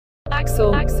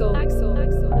Axel. And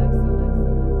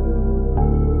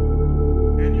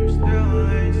you still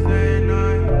ain't saying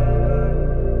nothing.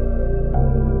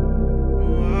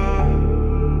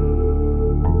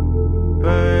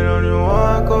 Baby, don't you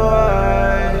walk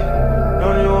away.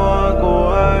 Don't you walk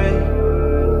away.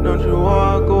 Don't you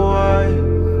walk away.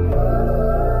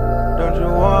 Don't you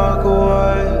walk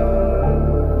away.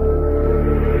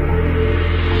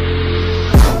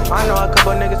 I know a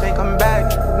couple niggas ain't coming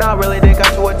back. Not really, they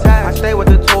got to attack. I stay with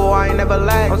the tool, I ain't never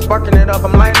lag. I'm sparking it up,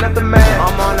 I'm lighting up the match.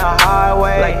 I'm on the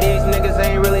highway, like these niggas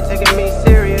ain't really taking me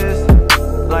serious.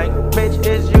 Like, bitch,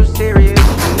 is you serious?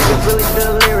 You niggas really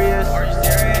delirious. Are you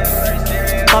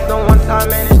serious? Popped on one time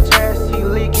in his chest, he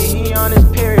leaky, he on his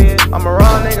period. I'm a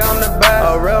raw nigga, I'm the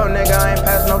best. A real nigga, I ain't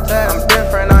pass no test. I'm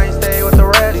different, I ain't stay with the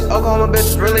rest. These Oklahoma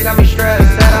bitches really got me stressed.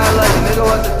 Said I love you, nigga,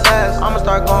 what's the test? I'ma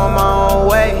start going my own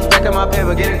way. Stacking my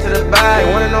paper, get into the bag.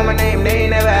 They wanna know my name, they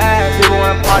ain't never asked. People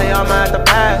wanna party, I'ma have to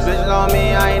pass. Bitches on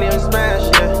me, I ain't even smash,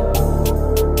 yeah.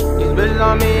 These bitches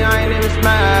on me, I ain't even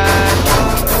smash.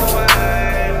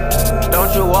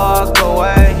 Don't you walk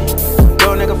away.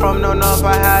 Real nigga from no north,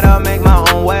 I had to make my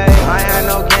own way. I had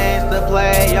no games to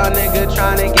play, young nigga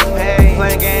tryna get paid.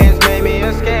 Playing games made me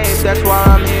escape, that's why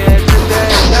I'm here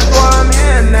today. That's why I'm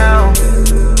here now.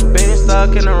 Being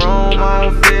stuck in the room, I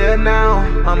don't fear now.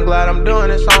 I'm glad I'm doing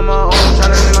this on my own,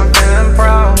 tryna make my fam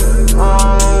proud.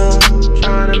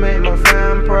 Tryna make my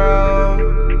fam proud.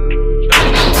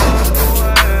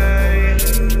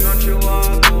 Don't you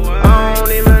walk away. I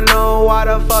don't even know why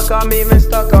the fuck I'm even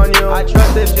stuck on you. I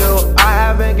trusted you, I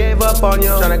haven't gave up on you.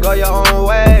 Tryna go your own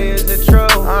way, is it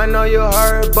true? I know you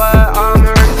hurt, but I'm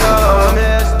hurt too. I'm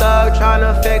here stuck,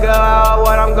 tryna figure out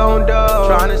what I'm gon' do.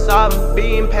 Tryna solve it,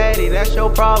 being petty, that's your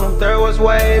problem. There was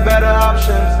way better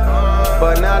options,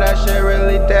 but now that shit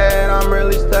really dead. I'm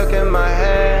really stuck in my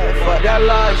head. Fuck that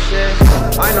love shit.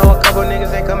 I know a couple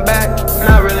niggas ain't come back.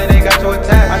 Not really, they got to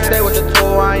attack. I stay with the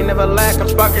tool, I ain't never lack. I'm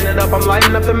sparking it up, I'm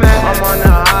lighting up the match. I'm on the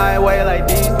highway, like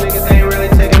these niggas ain't really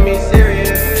taking me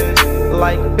serious.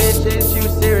 Like bitches.